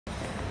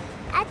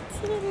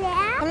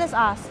Atelier. Come, let's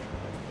ask.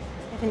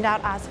 If in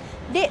doubt, ask.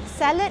 Dek,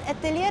 salad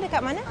atelier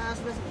dekat mana? Sebelah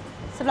sini.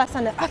 Sebelah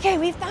sana. Okay,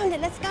 we found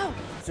it. Let's go.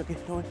 It's okay,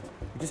 don't worry.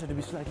 You just have to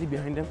be slightly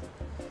behind them.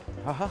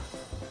 Aha.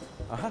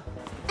 Aha.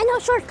 I know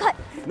shortcut.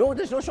 No,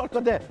 there's no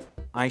shortcut there.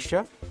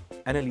 Aisha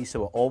and Elisa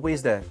were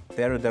always there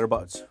or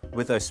thereabouts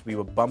with us. We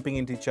were bumping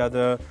into each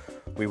other,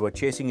 we were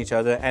chasing each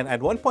other, and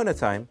at one point in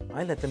time,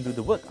 I let them do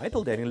the work. I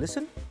told Daniel,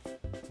 listen,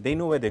 they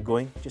know where they're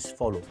going, just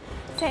follow.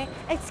 Say,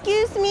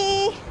 excuse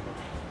me.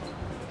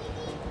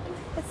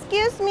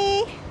 Excuse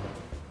me.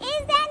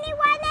 Is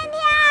anyone in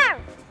here?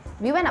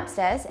 We went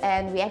upstairs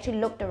and we actually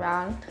looked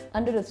around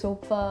under the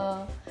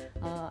sofa,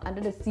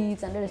 under the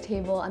seats, under the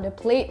table, under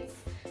plates,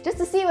 just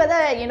to see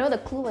whether, you know, the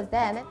clue was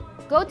there.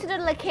 Go to the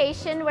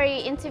location where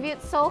you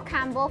interviewed Sol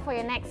Campbell for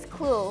your next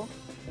clue.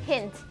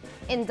 Hint,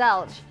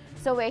 indulge.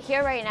 So we're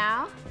here right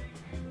now.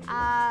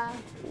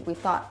 We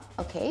thought,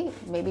 okay,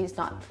 maybe it's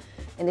not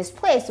in this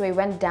place. So we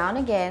went down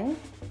again.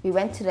 We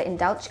went to the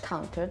indulge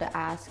counter to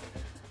ask,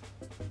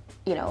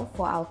 you know,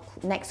 for our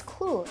next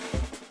clue.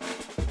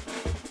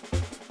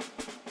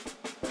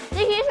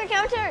 Here's the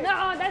counter.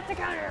 No, that's the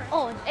counter.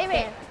 Oh,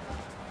 wait.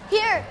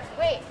 Here.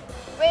 Wait.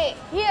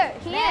 Here.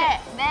 There.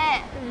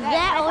 That's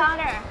the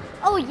counter.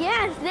 Oh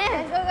yes,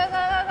 there.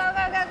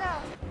 Go.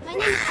 My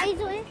name is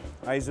Aizul.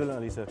 Aizul and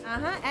Elisa.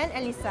 And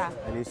Elisa.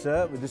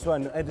 Elisa, with this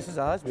one, this is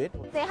ours, wait.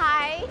 Say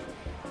hi.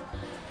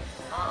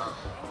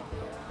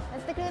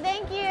 That's the clue,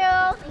 thank you.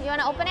 You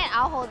want to open it?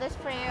 I'll hold this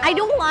for you. I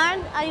don't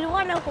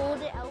want to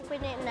hold it.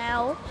 Open it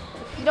now.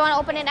 You don't want to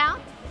open it now?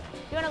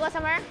 You want to go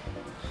somewhere?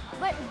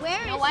 But where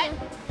You know is what?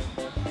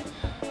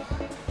 it?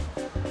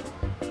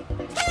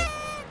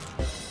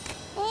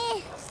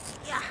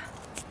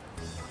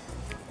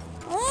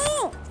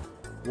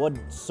 What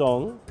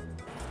song?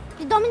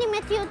 Did Dominic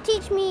Matthew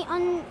teach me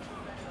on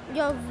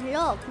your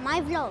vlog,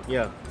 my vlog?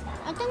 Yeah.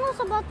 I think it was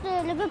about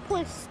the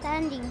Liverpool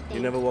standing thing.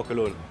 You never walk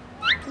alone.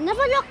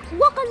 Never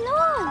walk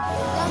alone.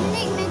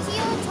 Dominic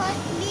Matthew taught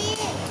me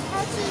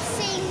how to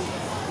sing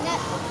that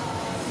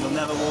You'll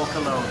never walk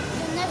alone.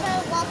 you never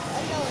walk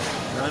alone.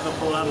 The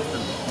Liverpool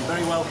anthem. You're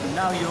very welcome.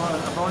 Now you're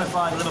a bona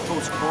fide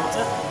Liverpool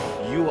supporter.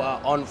 You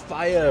are on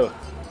fire.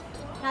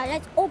 Now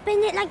let's open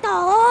it like the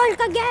Hulk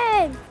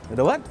again.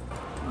 The what?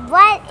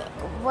 What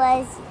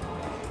was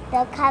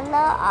the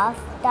color of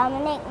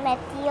Dominic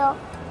Matthew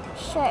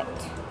shirt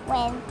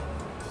when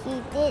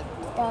he did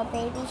the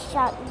baby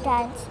shark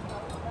dance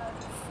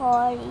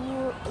for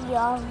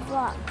your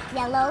vlog?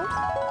 Yellow.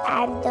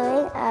 I'm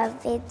doing a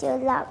video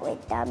log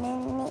with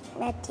Dominic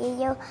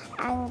Matthew.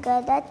 I'm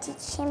gonna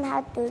teach him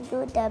how to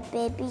do the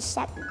baby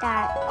shark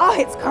dance. Oh,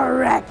 it's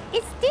correct.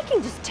 It's they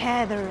can just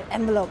tear the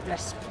envelope.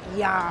 Let's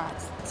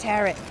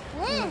tear it.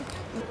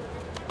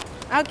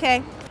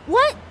 Okay.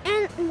 What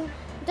and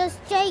does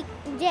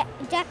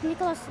Jack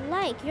Nicklaus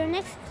like? Your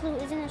next clue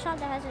is in a shop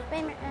that has a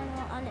favorite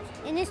animal on it.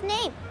 In his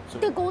name, So-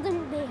 the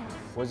golden bear.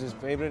 What's his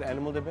favorite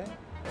animal, the bear?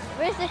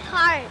 Where's the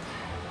card?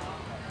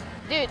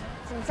 Dude,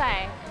 it's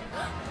inside.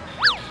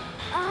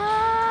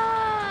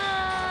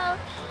 Oh.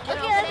 You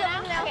wanna open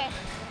it now? Okay.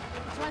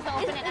 She wants to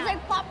open it It's now.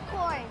 like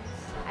popcorn.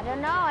 I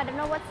don't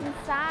know what's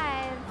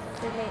inside.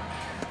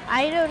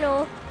 I don't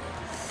know.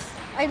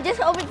 I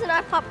just opened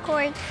our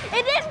popcorn.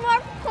 It is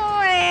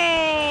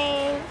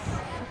popcorn.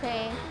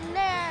 Okay.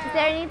 No. Is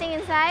there anything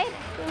inside?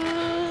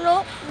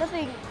 Nope,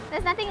 nothing.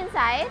 There's nothing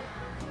inside?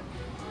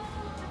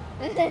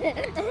 A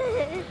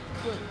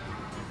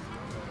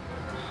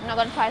I'm not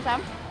gonna try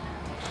some.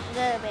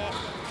 little bit.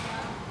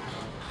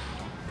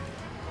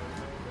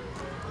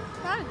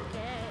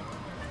 Okay.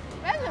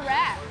 Where's the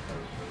wrap?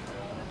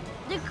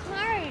 The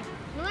card.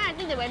 No, I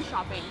think they went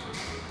shopping.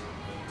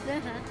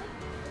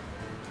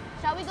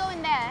 Shall we go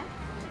in there?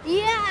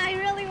 Yeah, I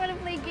really want to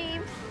play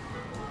games.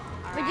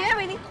 But do you have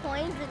any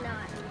coins or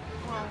not?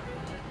 Well,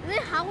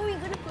 Then how are we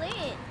going to play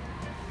it?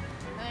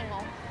 I don't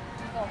know.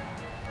 Let's go.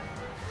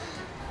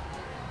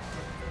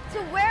 So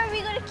where are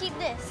we going to keep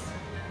this?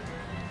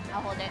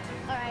 I'll hold it.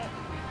 All right.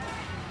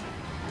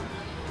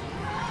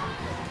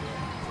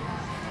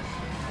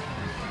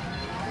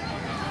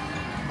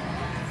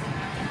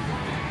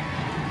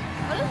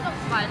 Oh, this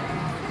looks fun.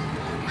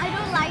 I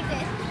don't like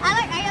this. I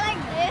like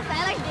this.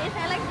 I like this.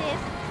 I like this.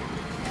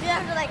 You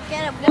have to like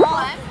get a ball.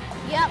 one?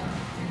 Yep.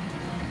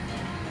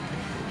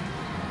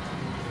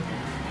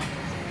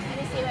 Let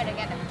me see where to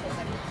get them.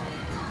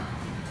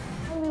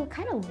 We were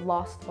kind of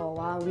lost for a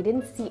while. We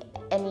didn't see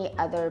any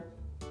other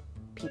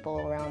people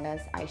around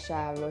us.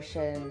 Aisha,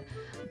 Roshan,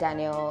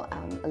 Daniel,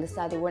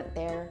 Alyssa, they weren't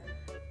there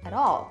at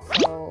all.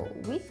 So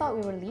we thought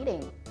we were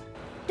leading.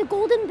 The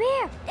Golden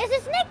Bear is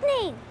his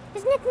nickname.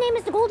 His nickname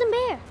is the Golden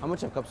Bear. How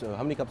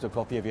many cups of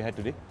coffee have you had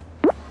today?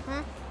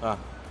 Huh?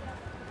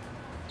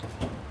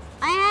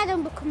 I had a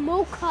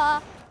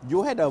mocha.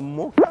 You had a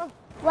mocha?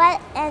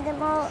 What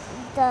animal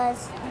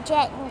does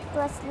Jack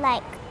Nicklaus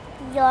like?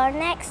 Your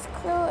next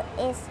clue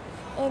is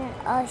in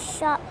a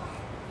shop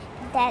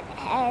that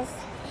has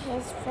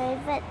his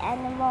favorite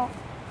animal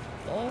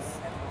is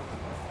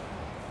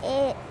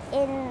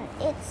in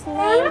its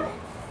name.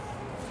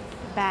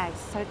 Bags.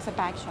 So it's a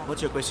bag shop.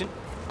 What's your question?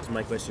 That's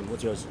my question.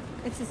 What's yours?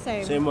 It's the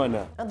same. Same one.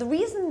 Now, the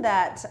reason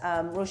that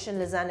Roshan,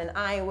 Lizanne and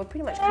I were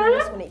pretty much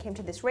clueless when it came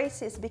to this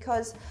race is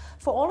because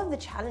for all of the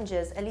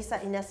challenges,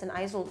 Elisa, Ines and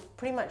Aizul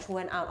pretty much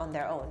went out on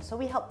their own. So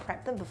we helped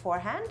prep them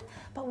beforehand,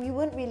 but we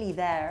weren't really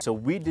there. So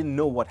we didn't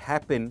know what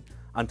happened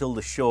until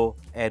the show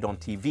aired on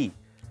TV.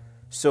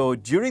 So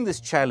during this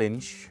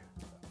challenge,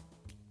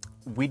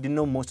 we didn't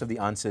know most of the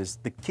answers.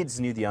 The kids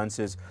knew the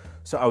answers.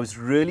 So I was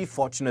really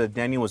fortunate that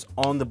Daniel was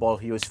on the ball.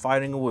 He was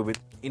firing away with,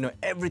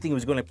 everything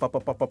was going like pop,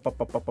 pop, pop, pop, pop,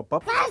 pop, pop, pop,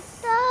 pop.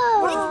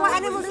 What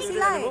animal does he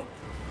like?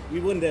 We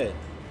weren't there.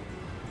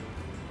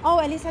 Oh,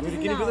 Elisa doesn't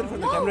Can you do that know.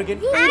 from the camera again?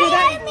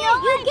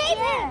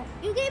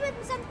 You gave him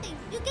something.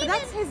 But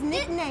that's his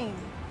nickname,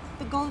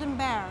 the golden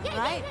bear,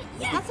 right?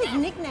 That's his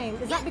nickname.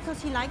 Is that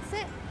because he likes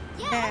it?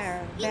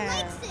 Bear, he bear.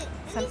 likes it.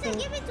 Something.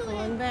 Elisa, give it to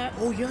golden him. bear.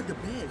 Oh yeah, the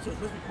bear. So it's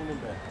supposed to be Common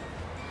Bear.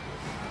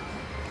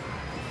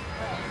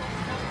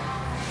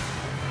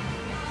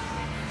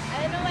 I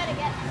don't know where to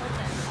get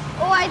open.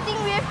 Oh, I think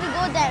we have to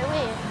go that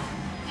way.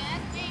 Okay,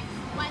 let's play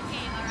one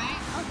game,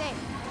 alright? Okay.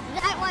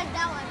 That one,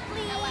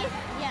 please.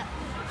 Yeah.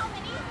 How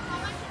many? How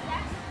much?